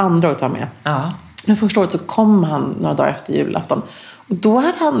dejtade, men andra året var med. Ja. Men första året så kom han några dagar efter julafton. Och då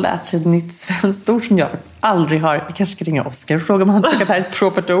hade han lärt sig ett nytt svenskt ord som jag faktiskt aldrig har. Vi kanske ska ringa Oscar och fråga om han tycker att det här är ett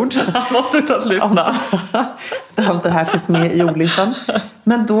propert ord. Han har slutat lyssna. Det här finns med i ordlistan.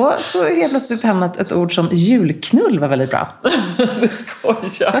 Men då så helt plötsligt han att ett ord som julknull var väldigt bra. Det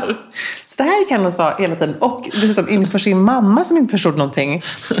skojar. Så det här kan han sa hela tiden. Och dessutom inför sin mamma som inte förstod någonting.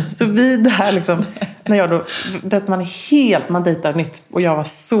 Så vid det här liksom, när jag då, man dejtar nytt. Och jag var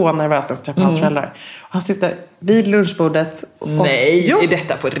så nervös när jag träffade hans föräldrar. Och han sitter vid lunchbordet. Nej, är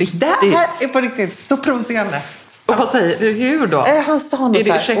detta på riktigt? Det här är på riktigt, så provocerande. Och vad säger du, hur då? Han sa något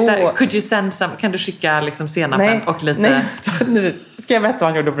såhär, could you send some, kan du skicka liksom senapen och lite... Nej, nu ska jag berätta vad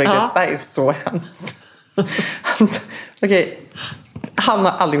han gjorde på riktigt. Ja. Det här är så hemskt. Okej. Han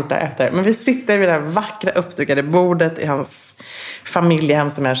har aldrig gjort det här efter. Men vi sitter vid det här vackra uppdukade bordet i hans familjehem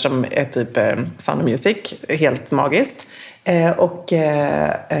som är typ Sound of Music. Helt magiskt. Och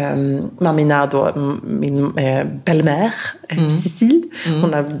Mamina då, min belle-mère, Cécile,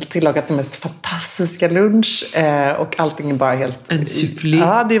 hon har tillagat den mest fantastiska lunch och allting är bara helt... En soufflé.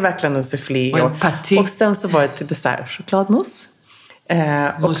 Ja, det är verkligen en soufflé. Och sen så var det till dessert chokladmousse.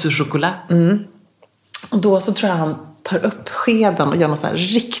 Mousse och choklad. Och då så tror jag han tar upp skeden och gör något så här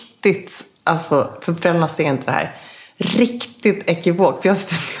riktigt, alltså för föräldrarna ser inte det här, riktigt ekivok. För jag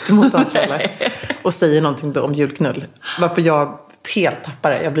sitter mitt emot hans föräldrar och säger någonting då om julknull. Varför jag helt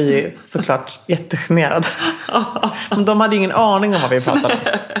tappar det. Jag blir ju såklart jättegenerad. Men de hade ju ingen aning om vad vi pratade om.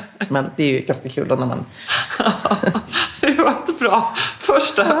 Men det är ju ganska kul då när man... Det var ett bra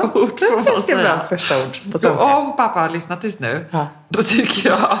första ord. Det var ganska bra första ord på svenska. Om pappa har lyssnat tills nu, då tycker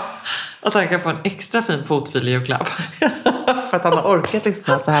jag att han kan få en extra fin fotfil i julklapp. För att han har orkat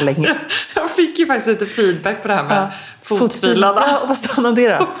lyssna så här länge. Jag fick ju faktiskt lite feedback på det här med fotfilarna. Ja, och vad sa han om det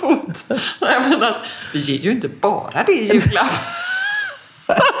då? Jag menar, vi ger ju inte bara det i julklapp.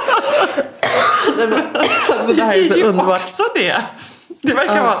 Alltså, det här är så underbart. Också det. Det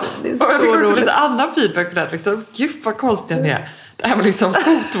verkar vara... Det är och jag så fick också roligt. lite annan feedback på det. Liksom, gud vad konstigt ni är. Det här med liksom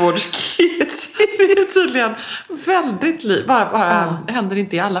fotvårdskit. Det är tydligen väldigt bara händer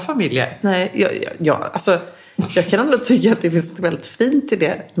inte i alla familjer. Nej, alltså... Jag kan ändå tycka att det finns väldigt fint i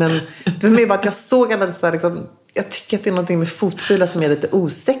det. Men det var mer bara att jag såg alla så här, liksom, jag tycker att det är någonting med fotfilar som är lite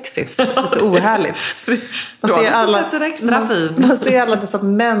osexigt. Lite ohärligt. Man ser alla dessa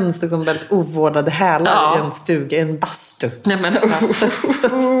mäns liksom, väldigt ovårdade hälar i en stuga, i en bastu. Nej men,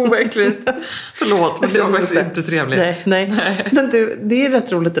 äckligt. Förlåt, men det var faktiskt inte trevligt. Nej. Men du, det är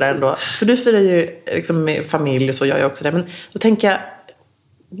rätt roligt det där ändå. För du firar ju liksom, med familj och så, jag också det. Men då tänker jag,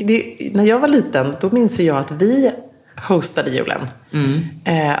 när jag var liten, då minns jag att vi hostade julen.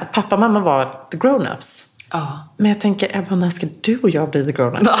 Att pappa och mamma var the grown-ups. Ja. Men jag tänker, Ebba, när ska du och jag bli the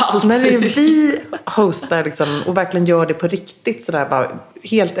grown-ups? När är vi hostar liksom, och verkligen gör det på riktigt sådär, bara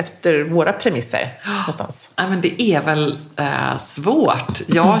helt efter våra premisser någonstans. Ja, men det är väl svårt.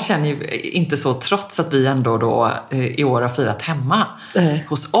 Jag känner ju inte så, trots att vi ändå då i år har firat hemma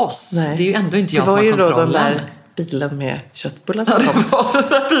hos oss. Nej. Det är ju ändå inte jag som har kontrollen. Det var ju då den där bilen med köttbullar som kom. Det var den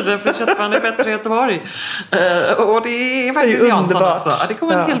där bilen för köttbullar är bättre i Göteborg. Och det är faktiskt Jansson också. Ja, det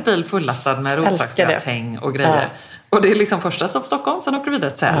kommer en hel bil fullastad med rotsaksgratäng och grejer. Ja. Och det är liksom första stopp Stockholm, sen åker vi vidare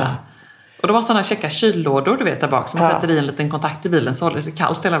till Sälen. Ja. Och de har sådana checka kyllådor, du vet, där bak. Så man sätter i en liten kontakt i bilen så håller det sig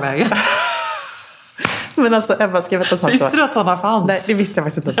kallt hela vägen. Men alltså, Ebba, ska jag berätta sånt? Visste du att sådana fanns? Nej, det visste jag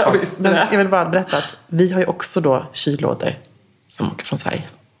faktiskt inte. Men jag vill bara berätta att vi har ju också då kyllådor som åker från Sverige.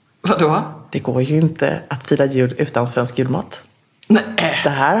 Vadå? Det går ju inte att fira jul utan svensk julmat. Nej. Det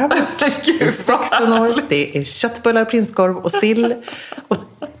här har varit i 16 år. Det är köttbullar, prinskorv och sill. Och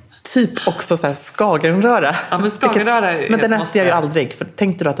typ också så här skagenröra. Ja, men skagenröra men den äter jag ju aldrig. För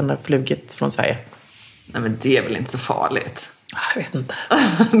tänkte du att den har flugit från Sverige? Nej, men det är väl inte så farligt. Jag vet inte.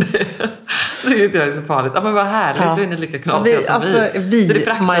 det är inte så farligt. Ja, men vad härligt. Du är inte lika knasiga som vi. Så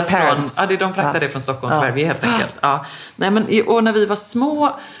det my parents. Ja, de fraktar det från Stockholm till Sverige helt enkelt. Ja. Nej, men och när vi var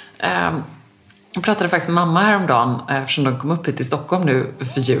små... Jag pratade faktiskt med mamma häromdagen eftersom de kom upp hit till Stockholm nu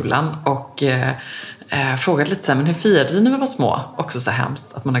för julen och frågade lite så här, men hur firade vi när vi var små? Också så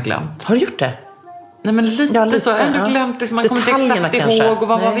hemskt att man har glömt. Har du gjort det? Nej, men lite så. Jag har ändå glömt liksom, man kommer inte exakt ihåg och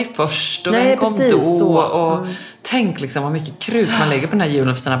vad var vi först och vem kom då och tänk liksom vad mycket krut man lägger på den här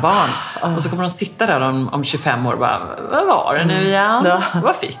julen för sina barn. Och så kommer de sitta där om 25 år och bara, vad var det nu igen?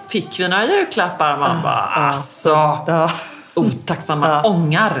 Vad fick vi några julklappar? Man bara, alltså... otacksamma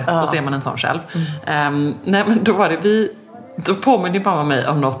ångar och så är man en sån själv. Nej, men då var det då påminner mamma mig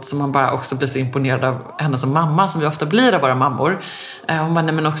om något som man bara också blir så imponerad av henne som mamma, som vi ofta blir av våra mammor. Hon bara,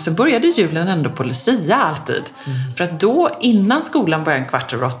 nej, men också började julen ändå på Lucia alltid. För att då, innan skolan började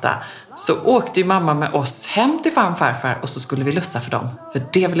 7:15, så åkte ju mamma med oss hem till farfar och så skulle vi lussa för dem. För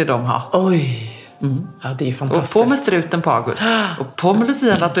det ville de ha. Oj! Ja, det är ju fantastiskt. Och på med struten på August. Och på med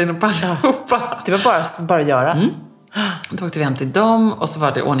Lucia-natten på allihopa. Det var bara att göra. Då åkte vi hem till dem och så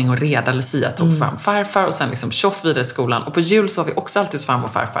var det ordning och reda. Lucia tog fram farfar och sen liksom tjoff vidare i skolan. Och på jul så var vi också alltid hos farmor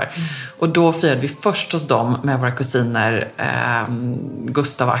och farfar. Och då firade vi först hos dem med våra kusiner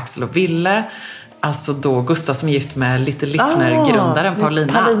Gustav, Axel och Ville. Alltså då Gustav som är gift med Little Liffner-grundaren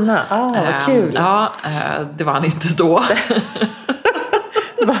Paulina. Vad kul. Ja, det var han inte då.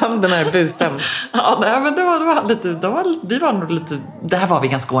 Det var han, den här busen. Ja, nej, men det var lite, det här var vi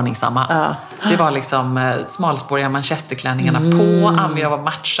ganska ordningsamma. Det var liksom smalspåriga manchesterklänningarna på. Amira var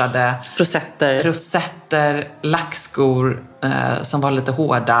matchade. Rosetter, lackskor som var lite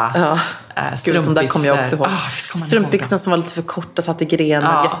hårda. Strumpbyxor. Där kom jag också ihåg. Strumpbyxorna som var lite för korta, satt i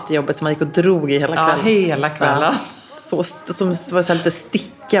grenen. Jättejobbigt som man gick och drog i hela kvällen. Ja, hela kvällen. Som var så lite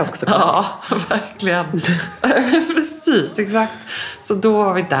sticka också. Ja, verkligen. Precis, exakt. Så då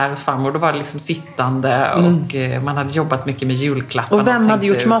var vi där hos farmor. Då var det liksom sittande och man hade jobbat mycket med julklappar. Och vem hade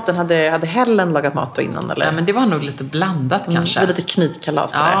gjort maten? Hade Helen lagat mat då innan? Eller? Ja, men det var nog lite blandat kanske. Det var lite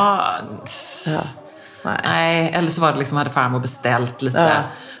knytkalas. Ja. Nej, eller så var det liksom, hade farmor beställt lite.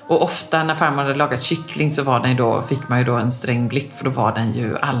 Och ofta när farmor hade lagat kyckling så var den då, fick man ju då en sträng blick, för då var den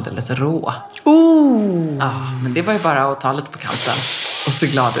ju alldeles rå. Ja, men det var ju bara att ta lite på kanten och se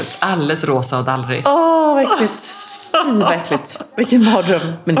glad ut. Alldeles rosa och dallrig. Vad äckligt. Vad äckligt. Vilken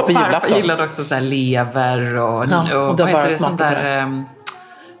mardröm. Men inte på julafton. Farfar gillade också så här lever och det var bara smak på det.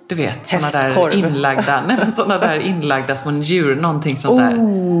 Du vet, såna där inlagda små djur, någonting sånt där.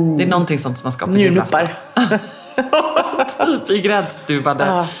 Det är någonting sånt som man ska på julafton. Typ i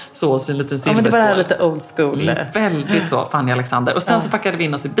gräddstuvade sås i en liten silverskål. Men det var här lite old school. Väldigt så, Fanny Alexander. Och sen så packade vi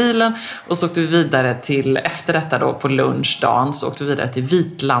in oss i bilen och så åkte vi vidare till, efter detta då på lunchdagen, så åkte vi vidare till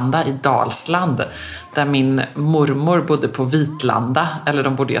Vitlanda i Dalsland. Där min mormor bodde på Vitlanda, eller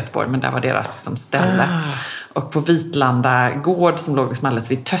de bodde i Göteborg, men där var deras liksom ställe. Och på Vitlanda gård som låg liksom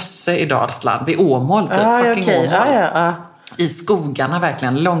alldeles vid Tösse i Dalsland, vid Åmål typ, Åmål. I skogarna,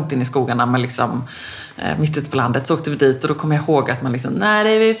 verkligen långt in i skogarna, men liksom mitt ute på landet, så åkte vi dit och då kommer jag ihåg att man liksom, när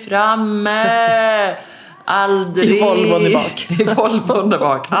är vi framme? Aldrig. I Volvon i bak. I Volvon i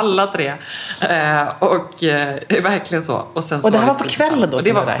bak, alla tre. Och verkligen så. Och sen och det här var på kvällen då? Och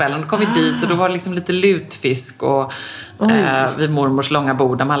det var på kvällen. Då kom vi dit och då var det liksom lite lutfisk och vid mormors långa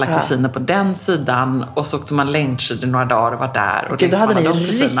bord med alla kusiner på den sidan. Och så åkte man längdskidor några dagar och var där. Och då hade ni ju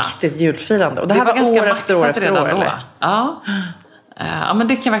riktigt julfirande. Och det här var år efter år efter år, eller? Ja. Ja, men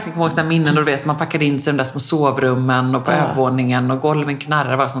det kan jag verkligen komma ihåg sådana minnen. Och du vet, man packade in sig i de där små sovrummen och på övervåningen. Och golven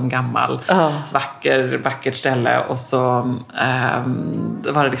knarrade, var som gammal vackert ställe. Och så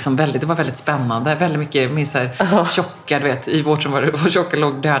var det liksom det var väldigt spännande. Väldigt mycket, minns här, tjocka, du vet, i vårt som var det tjocka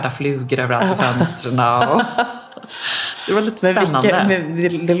låg döda flugor överallt i fönstren. Och det var lite spännande.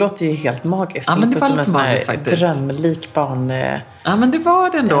 Det låter ju helt magiskt. Ja, men det var som lite magiskt faktiskt. Drömlik barn. Ja, men det var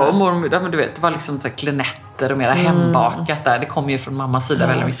det ändå. Och mormor, ja, men du vet, det var liksom så här klenetter och mera hembakat där. Det kom ju från mammas sida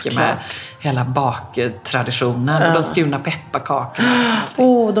väldigt mycket med hela baktraditionen. Och de skurna pepparkakor.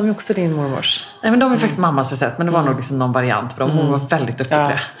 De är också din mormors. Nej, men de är faktiskt mammas recept. Men det var nog liksom någon variant på dem. Hon var väldigt duktig på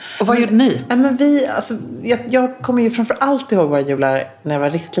det. Och vad gjorde ni? Ja, men jag kommer ju framförallt ihåg våra jular när jag var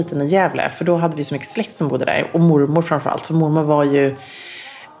riktigt liten i Gävle. För då hade vi så mycket släkt som bodde där. Och mormor framförallt. För mormor var ju,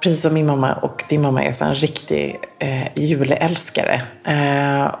 precis som min mamma och din mamma, är så en riktig julälskare.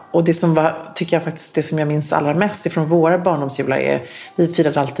 Och det som var, tycker jag faktiskt, det som jag minns allra mest ifrån våra barndomsjular är, vi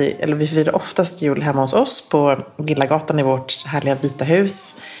firade oftast jul hemma hos oss på Villagatan i vårt härliga vita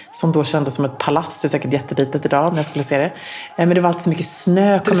hus. Som då kändes som ett palats. Det är säkert jättelitet idag när jag skulle se det. Men det var alltid så mycket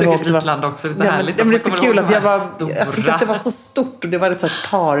snö. Det är säkert Vitland också. Det är så härligt. Men det är så kul att jag tyckte att det var så stort. Och det var ett sånt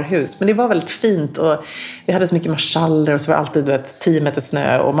parhus. Men det var väldigt fint. Och vi hade så mycket marschaller. Och så var det alltid 10 meter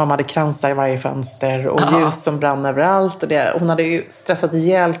snö. Och mamma hade kransar i varje fönster. Och ljus som brann överallt. Och hon hade ju stressat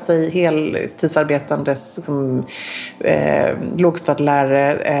ihjäl sig. Heltidsarbetandes liksom,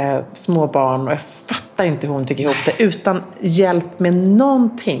 lågstadlärare. Små barn. Och jag fattar inte hur hon fick ihop det. Utan hjälp med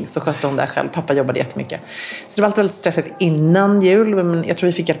någonting så skötte hon det själv. Pappa jobbade jättemycket. Så det var alltid väldigt stressigt innan jul. Men jag tror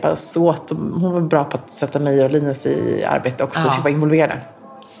vi fick hjälpas åt. Och hon var bra på att sätta mig och Linus i arbete också. Vi fick vara involverade.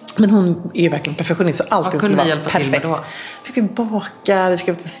 Men hon är ju verkligen perfektionist. Så allting skulle vara perfekt. Vi fick baka, vi fick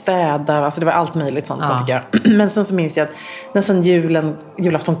ut och städa. Alltså det var allt möjligt sånt man fick göra. Men sen så minns jag att när sen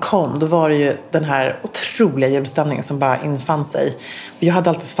julafton kom, då var det ju den här otroliga julstämningen som bara infann sig. Jag hade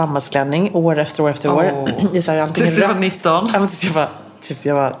alltid sammansklänning år efter år. Tills du var 19? Ja, tills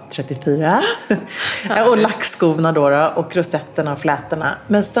jag var 34. Och lackskorna då och rosetterna och flätorna.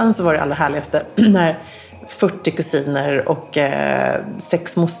 Men sen så var det allra härligaste när 40 kusiner och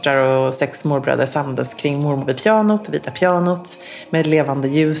 6 mostrar och 6 morbröder samlades kring mormor vid pianot, vita pianot med levande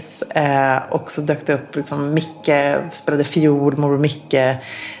ljus. Och så dök det upp liksom Micke, spelade fiol, morbror Micke,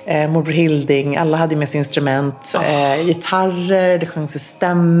 morbror Hilding. Alla hade med sig instrument, gitarrer, det sjöngs i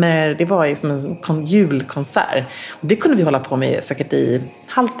stämmer. Det var liksom en julkonsert. Och det kunde vi hålla på med säkert i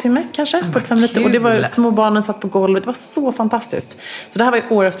halvtimme kanske, 45 minuter. Och det var små barnen satt på golvet. Det var så fantastiskt. Så det här var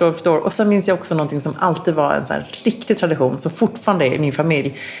ju år efter år. Och sen minns jag också någonting som alltid var en sån här riktig tradition som fortfarande är i min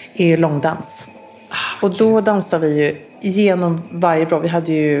familj, är långdans. Och då dansar vi ju genom varje bra. Vi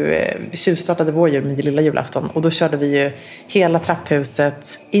hade ju tjuvstartade vår jul med lilla julafton. Och då körde vi ju hela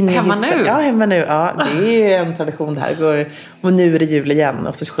trapphuset in i hemma nu? Ja, hemma nu. Ja, det är en tradition det här. Och nu är det jul igen.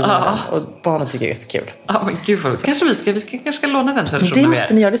 Och så sjunger och barnen tycker det är så kul. Ja, men gud vad kanske vi ska låna den traditionen. Det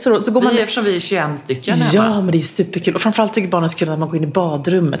måste ni göra. Det är så går man... Eftersom vi är 21 stycken hemma. Ja, men det är superkul. Och framförallt tycker barnen är så kul att man går in i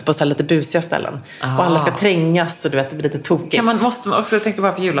badrummet på så här lite busiga ställen. Och alla ska trängas och du vet, det blir lite tokigt. Måste man också, jag tänker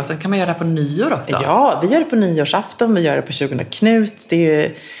bara på julafton, kan man göra det på nyår också? Ja, vi gör det på nyårsafton. Vi gör det på 20 Knut. Det är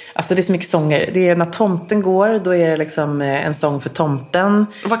ju... Alltså det är så mycket sånger. Det är när tomten går, då är det liksom en sång för tomten.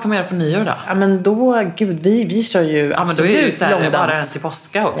 Och vad kan man göra på nyår då? Ja, men då, gud, vi kör ju absolut men då är det så här, långdans. Bara en till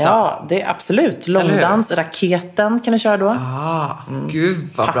påska också. Ja, det är absolut. Långdans, raketen kan du köra då. Gud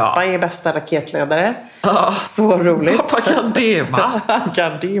vad bra. Pappa är bästa raketledare. Så roligt. Pappa kan dimma. Han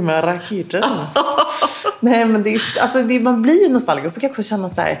kan dimma raketen. Nej, men man blir ju nostalgisk. Och så kan jag också känna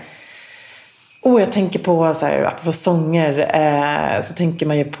så här... jag tänker på, så här, apropå sånger, så tänker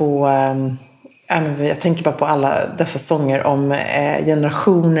man ju på, jag tänker bara på alla dessa sånger om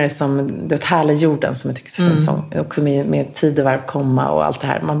generationer som, det härliga jorden som jag tycker är så fin sång. Också med tidevarv komma och allt det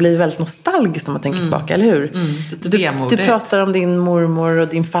här. Man blir väldigt nostalgisk när man tänker tillbaka, eller hur? Du pratar om din mormor och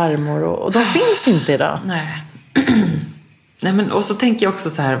din farmor och de finns inte idag. Nej. Nej, men och så tänker jag också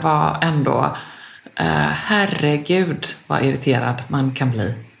så här, vad ändå, herregud vad irriterad man kan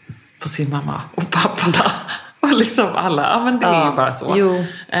bli på sin mamma och pappa och liksom alla. Ja, men det är ju bara så.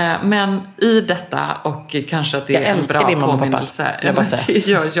 Men i detta, och kanske att det är en bra påminnelse. Det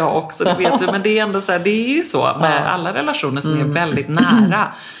gör jag också, det vet du. Men det är ändå så här, det är ju så med alla relationer som är väldigt nära,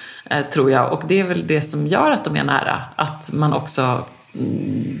 tror jag. Och det är väl det som gör att de är nära. Att man också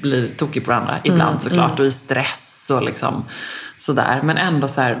blir tokig på varandra ibland såklart. Och i stress och liksom... sådär. Men ändå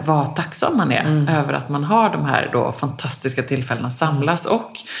så här, vad tacksam man är över att man har de här då fantastiska tillfällena att samlas.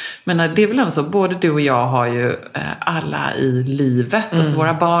 Och men det är väl ändå så, både du och jag har ju alla i livet. Alltså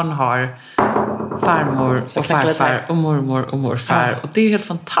våra barn har farmor och farfar och mormor och morfar. Och det är helt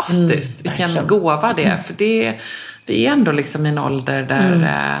fantastiskt. Vilken gåva det är. För vi vi är ändå liksom i en ålder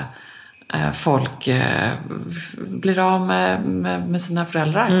där folk blir av med sina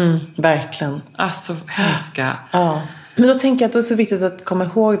föräldrar. Verkligen. Alltså hemska. Ja. Men då tänker jag att det är så viktigt att komma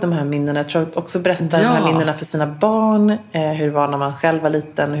ihåg de här minnena. Jag tror att också berätta de här minnena för sina barn. Hur det var när man själv var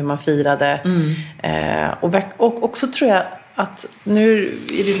liten och hur man firade. Och också tror jag att nu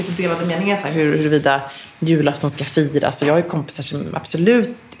är det lite delade meningar så här, huruvida julafton ska firas. Och jag har ju kompisar som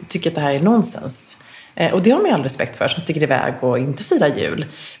absolut tycker att det här är nonsens. Och det har man ju all respekt för, som sticker iväg och inte firar jul.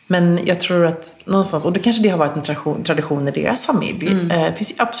 Men jag tror att någonstans, och det kanske det har varit en tradition i deras familj. Det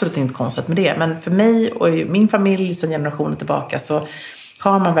finns ju absolut inget konstigt med det. Men för mig och min familj sedan generationer tillbaka så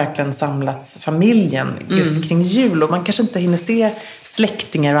har man verkligen samlat familjen just kring jul. Och man kanske inte hinner se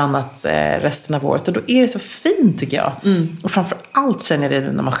släktingar och annat resten av året. Och då är det så fint tycker jag. Och framför allt känner jag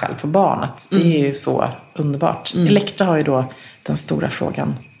det när man själv får barn. Att det är ju så underbart. Elektra har ju då den stora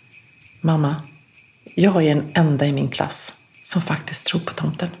frågan. Mamma, jag är en enda i min klass som faktiskt tror på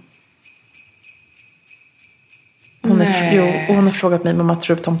tomten. Hon har frågat mig, mamma,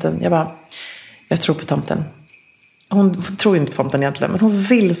 tror du på tomten? Jag bara, jag tror på tomten. Hon tror inte på tomten egentligen, men hon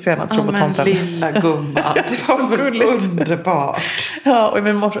vill så gärna tro på tomten. Lilla gumman, det var så gulligt. Underbart. Ja,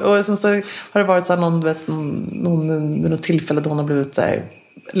 och sen så har det varit så här något tillfälle då hon har blivit så här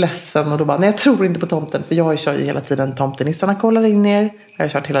ledsen och då bara, nej jag tror inte på tomten, för jag kör ju hela tiden tomtenissarna kollar in er. Jag har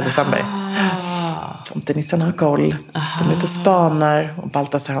kört hela december. Tomtenissarna har koll. De är ute och spanar. Och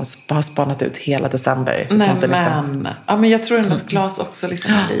Baltasar har spanat ut hela december. Men jag tror ändå att Claes också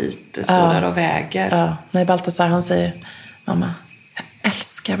liksom är lite så där och väger. Ja. Nej, Baltasar han säger, mamma, jag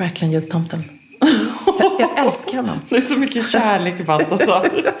älskar verkligen jultomten. Jag älskar honom. Det är så mycket kärlek, Baltasar.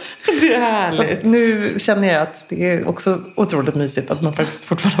 Det är härligt. Så nu känner jag att det är också otroligt mysigt att man faktiskt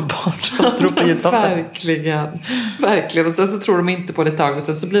fortfarande har barn som tror på jultomten. Verkligen. Och sen så tror de inte på det ett tag. Och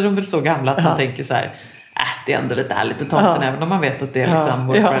sen så blir de väl så gamla att man tänker så här, det är ändå lite ärligt med tomten. Även om man vet att det är liksom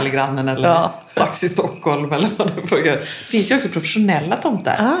morfar eller grannen eller fax i Stockholm eller vad det är. Det finns ju också professionella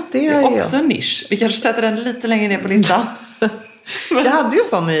tomtar. Ja, det är också en nisch. Vi kanske sätter den lite längre ner på listan. Jag hade ju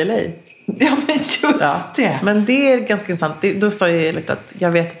sån i LA. Ja, men just det. Men det är ganska intressant. Då sa jag lite att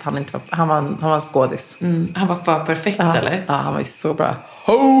jag vet att han inte var... Han var en skådis. Han var för perfekt, eller? Ja, han var ju så bra.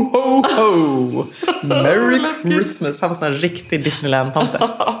 Ho, ho, ho! Merry Christmas! Han var sån här riktig Disneyland-tomte.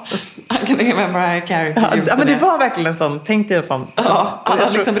 Han kan hänga med Mariah Carey. Ja, men det var verkligen en sån. Tänk dig en sån. Ja, han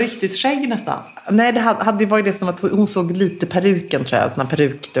hade liksom riktigt skägg nästan. Nej, det var ju det som att hon såg lite peruken, tror jag. Sån här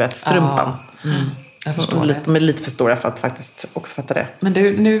peruk, du vet, strumpan. Jag förstår det. De är lite för stora för att faktiskt också fatta det. Men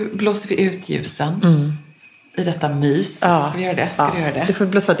du, nu blåser vi ut ljusen i detta mys. Ska vi göra det? Ska du göra det? Du får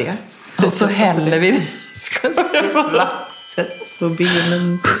blåsa det. Och så häller vi. Vattnet på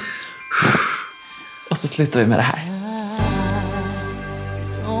benen. Och så slutar vi med det här.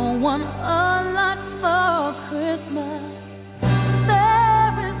 Don't want a lot for Christmas.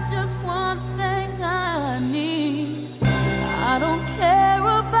 There is just one thing I need. I don't care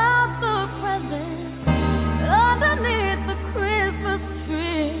about the presents underneath the Christmas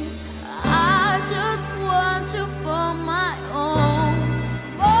tree. I just want you for my own,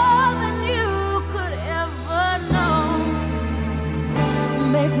 more than you could ever know.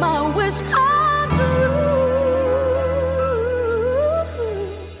 Make my wish come true.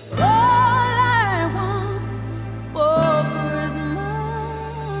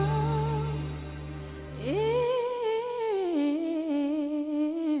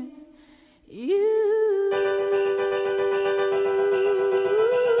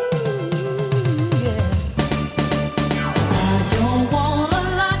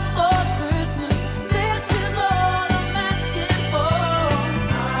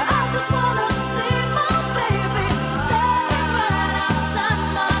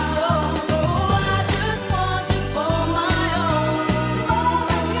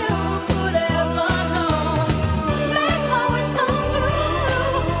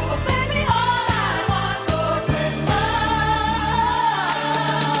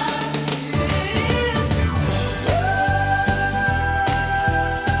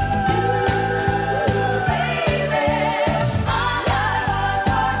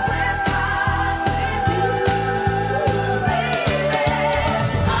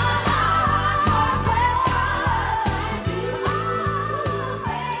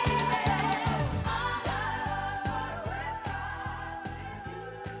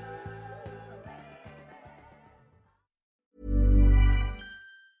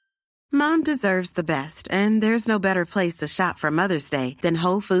 Mom deserves the best, and there's no better place to shop for Mother's Day than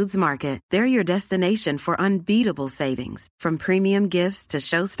Whole Foods Market. They're your destination for unbeatable savings, from premium gifts to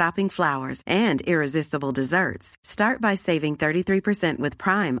show-stopping flowers and irresistible desserts. Start by saving 33% with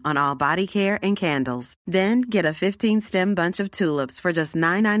Prime on all body care and candles. Then get a 15-stem bunch of tulips for just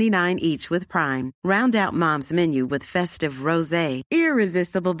 $9.99 each with Prime. Round out Mom's menu with festive rosé,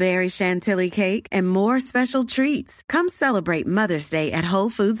 irresistible berry chantilly cake, and more special treats. Come celebrate Mother's Day at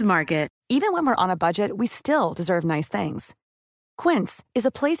Whole Foods Market. Even when we're on a budget, we still deserve nice things. Quince is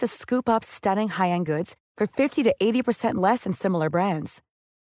a place to scoop up stunning high-end goods for 50 to 80% less than similar brands.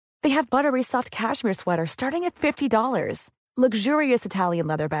 They have buttery soft cashmere sweaters starting at $50, luxurious Italian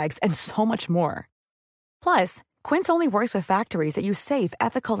leather bags, and so much more. Plus, Quince only works with factories that use safe,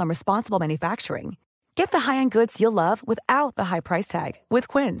 ethical, and responsible manufacturing. Get the high-end goods you'll love without the high price tag with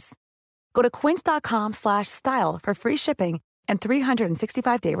Quince. Go to quince.com/style for free shipping and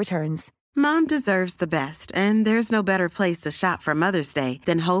 365-day returns. Mom deserves the best, and there's no better place to shop for Mother's Day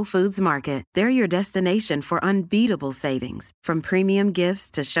than Whole Foods Market. They're your destination for unbeatable savings, from premium gifts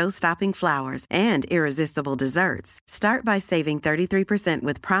to show-stopping flowers and irresistible desserts. Start by saving 33%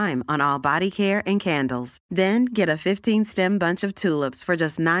 with Prime on all body care and candles. Then get a 15-stem bunch of tulips for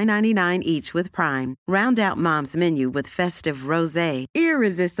just $9.99 each with Prime. Round out Mom's menu with festive rosé,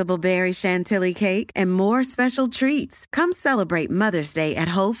 irresistible berry chantilly cake, and more special treats. Come celebrate Mother's Day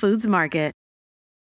at Whole Foods Market.